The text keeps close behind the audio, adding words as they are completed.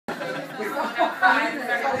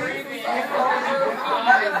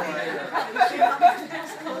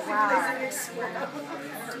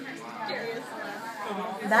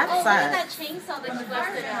That Oh, look sucks. at that chainsaw that you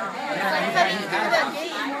busted out. It's like, how do you do that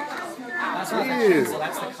game? That's not the chainsaw,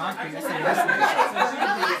 that's the concrete. That's the masonry. That's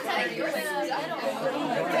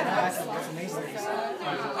the masonry.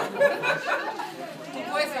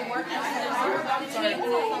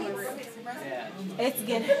 It's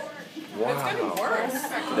getting. Wow.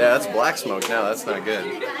 Yeah, that's black smoke now. That's not good.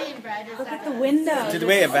 Look at the window. Did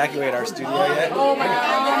we evacuate our studio yet? Oh my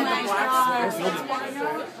god.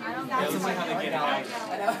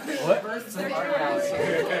 What?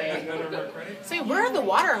 See, where are the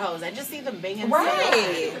water hose? I just see them banging.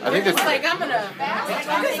 Right. I think it's like, I'm gonna.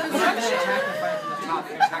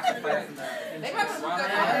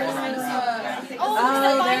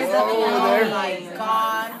 Oh, there's a. Oh my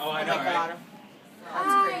god. Oh, I know, right?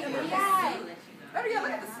 Oh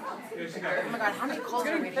my god, how many calls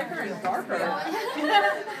are we thicker and darker? I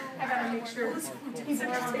gotta make sure it's. Oh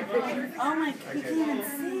my, you can't even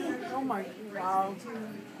see. Oh my god.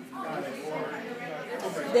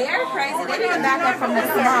 They're crazy. They need to back up from the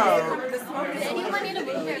smoke. Does anyone need to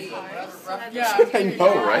move their cars? I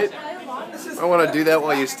know, right? I want to do that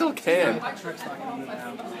while you still can.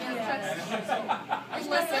 There's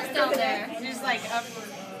no sense down there. Just like up.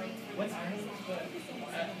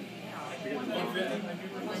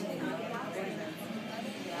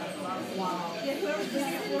 It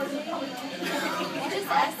just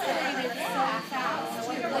estimated so fast.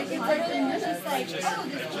 Like, it's literally just like, oh,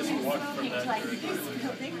 this woman's smoking. Like, this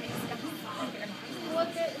building is what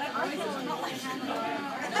the article not like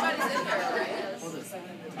nobody's in there, right?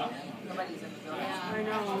 Nobody's in the building. Yeah. I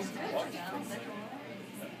know.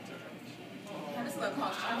 This is a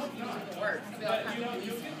cost work.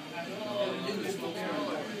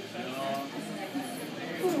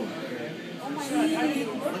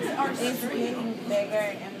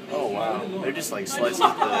 Oh wow, they're just like slicing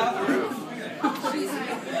the roof.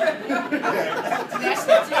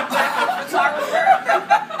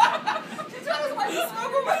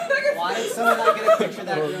 Why did someone not get a picture of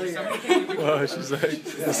that earlier? Wow, she's like,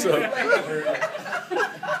 what's up?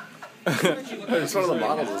 It's one of the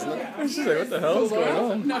models, isn't it? She's like, what the hell is going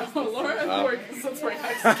on? No, Laura sits right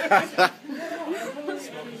next to me.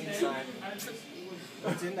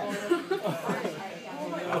 What's in that?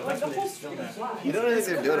 You don't think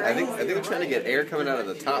they're doing it. I think they're trying to get air coming out of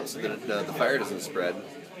the top so that the fire doesn't spread.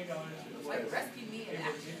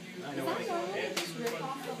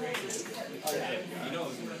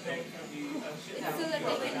 So that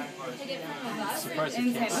they can take it from above. Surprised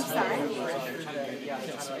you can't I'm sorry.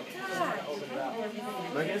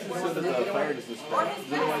 My guess is so that the fire doesn't spread.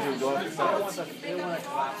 Otherwise, it would go off the sides.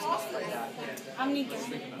 How many?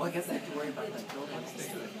 Well, I guess they have to worry about that building.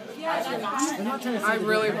 They're not trying to. I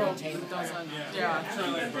really hope it doesn't. Yeah.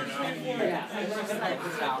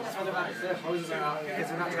 That's why their hoses are out because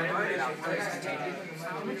they're not trying to burn it out. But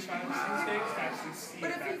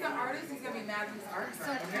if he's an artist, he's gonna be mad when his art's so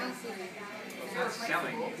crazy.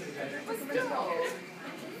 Selling. But still.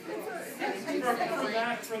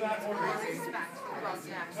 For that order. You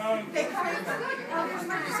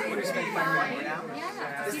say you respect fire right now?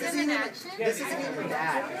 Yeah. See them in action? This isn't even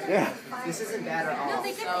bad. Yeah. This isn't bad at all. No,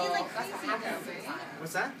 they get paid like crazy though, right?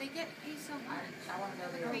 What's that? They get paid so much.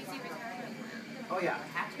 Crazy retirement. Oh yeah.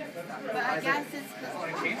 But I guess it's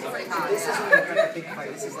because This isn't like a big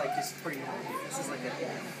fight. This is like just pretty. This is like a.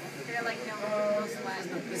 they're like no sweat.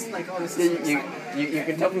 This is like oh this is. You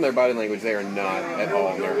can tell from their body language they are not at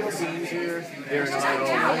all nervous. Danger. They're not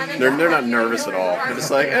at all. They're not nervous at all. They're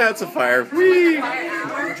just like, it's a fire. Whee! It's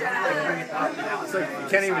like you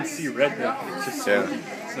can't even see red now. It's just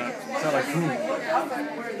it's not like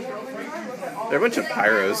They're a bunch of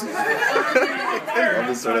pyros. I love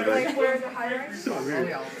this sort of thing. It's so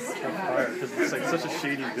weird. Fire because it's like such a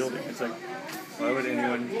shady building. It's like why would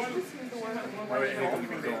anything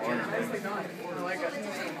even go on?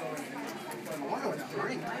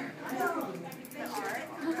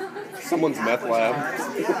 Someone's meth lab.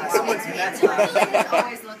 Someone's meth It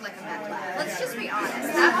always look like a meth lab. Let's just be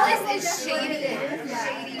honest. That place is shady.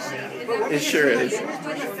 Shady. It sure is. It's an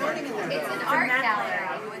art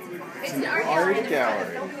gallery. It's an art Art gallery.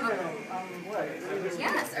 gallery.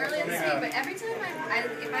 Yes, early in the day, but every time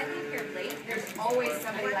if I leave here late, there's always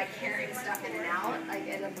somebody like carrying stuff in and out, like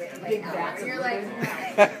in a big hour. And you're like,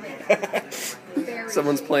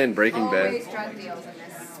 Someone's playing Breaking Bad. always drug deals in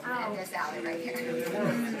this alley right here.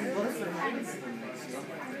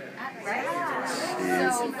 Right?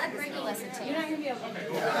 So let Brady listen to you. You're not gonna be able to.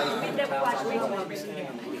 We've never watched Breaking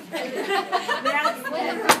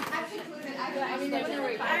I mean, there's no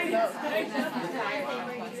way Yeah,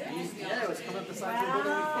 it was coming up the side of the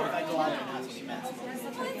building. If I go out and that's what he meant.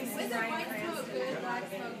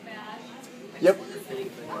 Yep.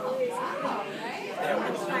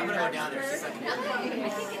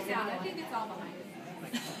 all behind it.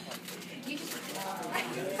 You just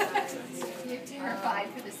you're terrified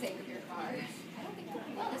for the sake of your car. I don't think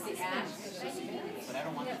this is ash. But I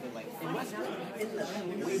don't want people like, it must be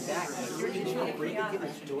in the way back. Like, you're just trying to break into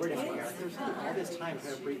this door down here. There's all this time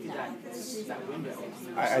trying to break through that window.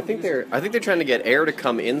 I think they're trying to get air to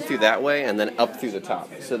come in through that way and then up through the top,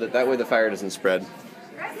 so that way the fire doesn't spread.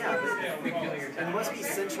 Yeah, but it must be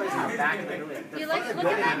centralized in the back of the building. You like look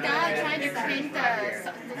at that guy trying to crank the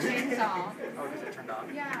chainsaw. Oh, because it turned off.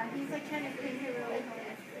 Yeah, he's like trying to crank it really hard.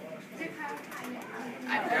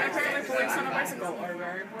 Apparently police on a bicycle are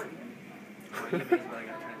very important.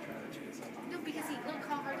 No, because look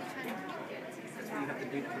how hard he's trying to crank it. That's what you have to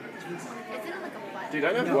do to turn the chainsaw. Isn't it like a button? Dude, I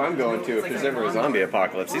know who I'm going to if there's ever a zombie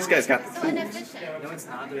apocalypse. These guys got. So inefficient. No, it's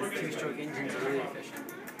not. The two-stroke engines are really efficient.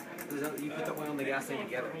 You put the oil and the gasoline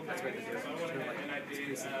together. That's what they do. It's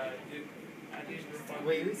pretty simple.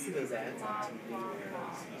 Wait, you see those ads on TV?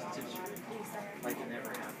 Like it never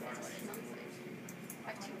happens.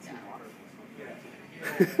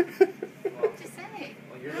 Just say.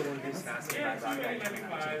 Well, you're the one who's asking about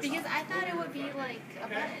that. Because I thought it would be like a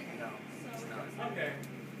button. No, it's not. Okay.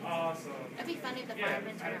 Awesome. It'd be funny if the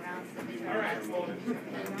firemen turn around so they turn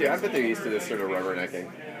around. Dude, I bet they're used to this sort of rubbernecking.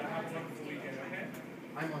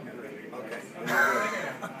 I'm on the okay.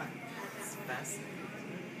 It's fascinating.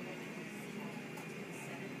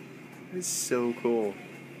 It's so cool.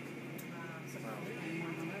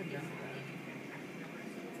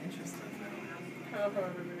 Interesting. I love how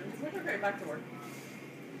everybody is like, okay, back to work.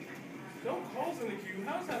 No calls in the queue.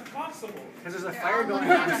 How is that possible? Because there's a fire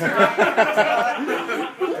going on.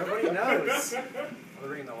 Everybody knows. We're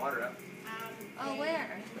bringing the water up. Oh,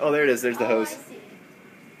 where? Oh, there it is. There's the hose. I see.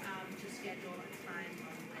 Just schedule it, fine.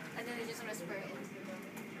 And then they just want to spray it.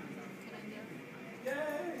 Good idea.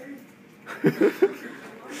 Yay!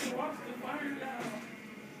 Watch the fire down.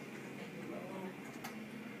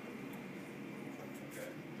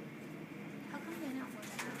 How come they're not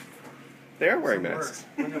wearing They are wearing Some masks.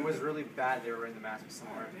 were. When it was really bad, they were wearing the mask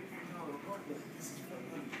somewhere.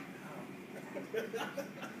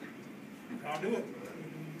 I'll do it.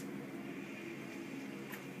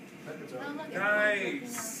 Oh, look,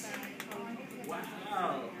 Nice.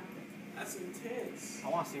 Wow. That's intense. I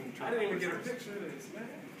want to see him try. I didn't even get a picture of this, man.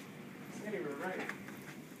 This ain't even right.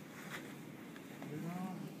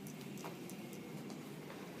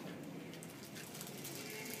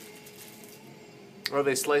 Oh,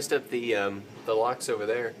 they sliced up the locks over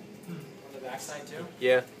there. On the backside too?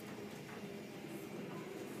 Yeah.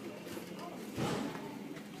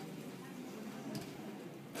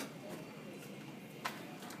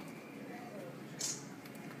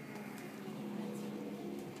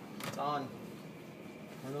 It's on.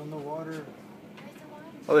 We're on the water.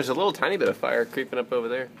 Oh, there's a little tiny bit of fire creeping up over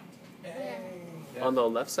there. Yeah. On the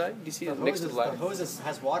left side, do you see it next to the ladder? The hose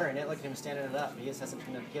has water in it. Look at him standing it up. He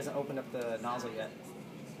hasn't opened up the nozzle yet.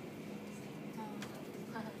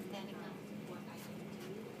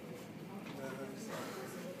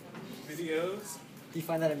 Videos. Do you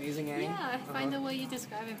find that amusing, Annie? Yeah, I find the way you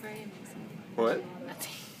describe it very amusing. What?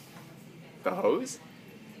 The hose?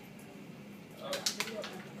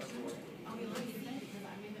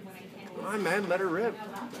 Come on, man, let her rip. I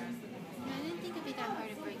didn't think it'd be that hard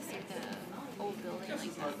to break through the old building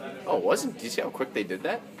like that. Oh, it wasn't? Do you see how quick they did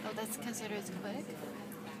that? Oh, that's considered as quick?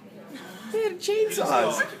 They had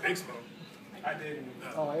chainsaws. I didn't.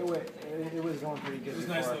 Oh, it was going pretty good was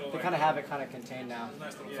before. nice little They kind of have it kind of contained now.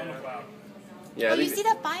 Nice little funnel cloud. Yeah, Oh, I you think, see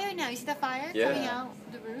the fire now? You see the fire Yeah. coming out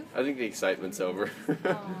the roof? I think the excitement's over.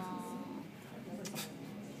 Oh.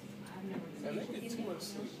 And they get too much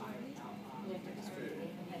sleep.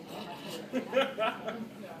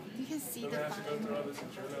 You can see So the they have to go fire. through all this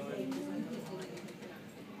adrenaline.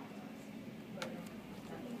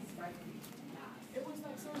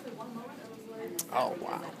 Oh,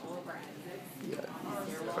 wow. Yeah.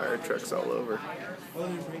 Fire trucks all over. Well,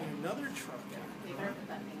 they're bringing another truck out.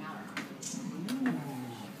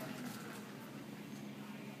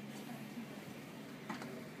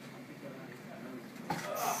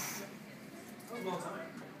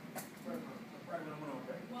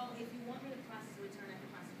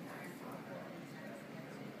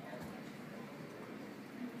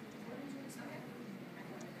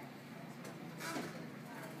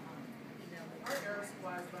 Our air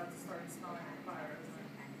supply is about to start smelling like fire, isn't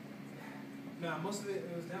it? Nah, most of it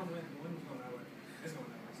was downwind. The wind was going that way. It's going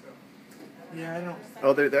that way still. Yeah, I don't.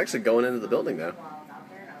 Oh, they're actually going into the building now.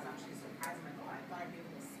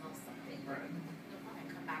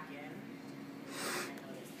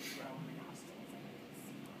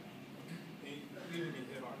 We would get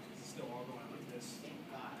hit hard because it's still all going like this.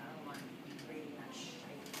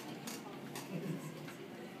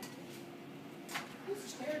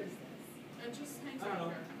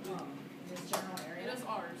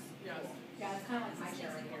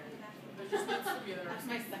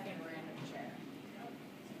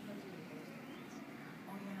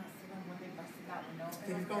 If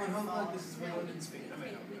you're going HauteLook, this is where London speed. I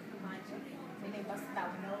mean, When they busted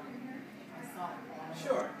that window open here, I saw it.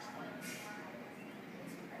 sure.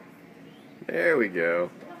 There we go.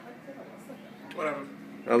 Whatever.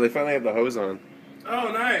 Oh, they finally have the hose on.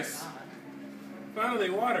 Oh, nice. Finally,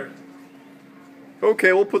 water.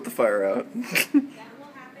 Okay, we'll put the fire out.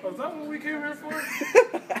 Oh, is that what we came here for?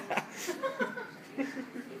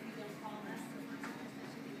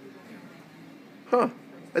 Huh.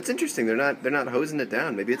 That's interesting. They're not hosing it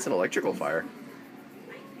down. Maybe it's an electrical fire.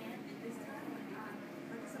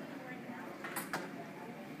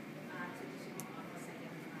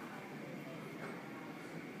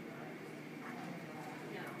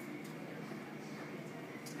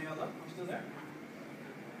 Hey, hello? I'm still there.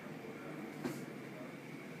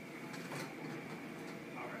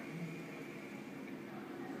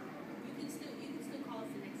 You can still call us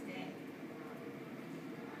the next day.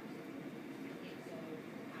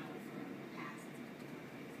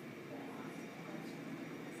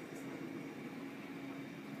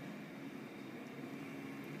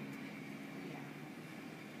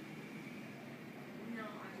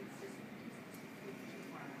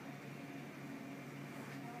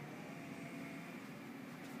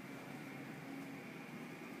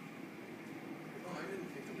 Oh, I didn't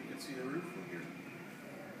think that we could see the roof from here.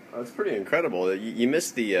 That's pretty incredible. You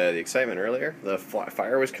missed the excitement earlier. The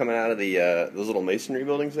fire was coming out of the those little masonry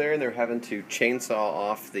buildings there, and they're having to chainsaw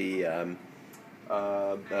off the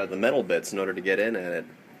metal bits in order to get in at it.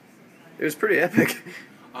 It was pretty epic.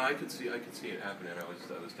 I could see it happening. I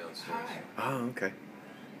was downstairs. Oh, okay.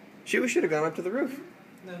 We should have gone up to the roof.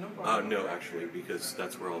 No, no problem. No, actually, because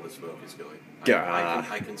that's where all the smoke is going. Gah.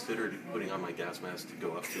 I considered putting on my gas mask to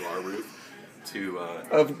go up to our roof to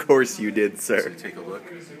Of course you did, sir. take a look.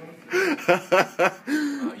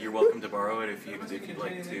 You're welcome to borrow it if you'd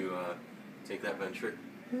like to take that venture.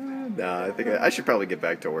 Nah, I think I should probably get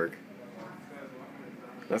back to work.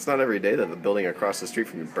 That's not every day that the building across the street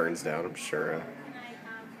from you burns down, I'm sure. Can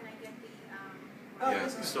I get the,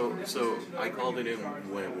 Yeah. So I called it in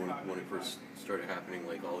when it first started happening.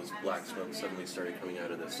 Like all this black smoke suddenly started coming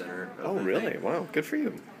out of the center. Of Oh, the really? thing. Wow, good for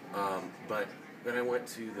you. But then I went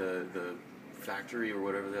to the factory or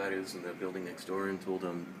whatever that is in the building next door and told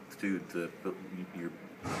them, dude,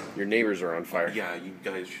 Your neighbors are on fire. yeah, you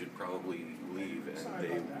guys should probably leave. And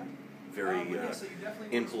they very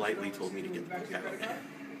impolitely told me to get the fuck out.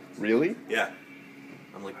 Really? Yeah.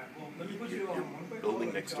 I'm like, your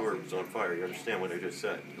building next door is on fire. You understand what I just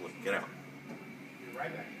said? You're like, get out. You're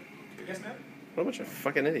right back. Yes, ma'am? What a bunch of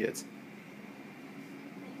fucking idiots.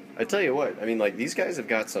 I tell you what, I mean, like, these guys have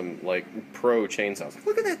got some, like, pro chainsaws.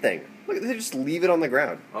 Look at that thing. Look, they just leave it on the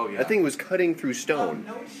ground. Oh, yeah. That thing was cutting through stone.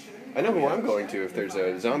 No shit. I know who I'm going to if there's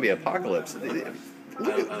a zombie apocalypse. I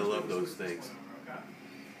love those things.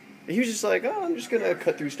 He was just like, oh, I'm just going to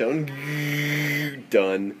cut through stone.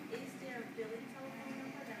 Done.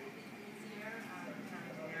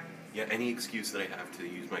 Yeah, any excuse that I have to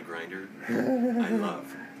use my grinder, I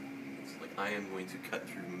love. It's like, I am going to cut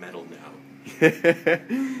through metal now.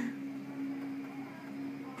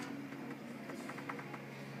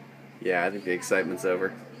 Yeah, I think the excitement's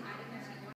over.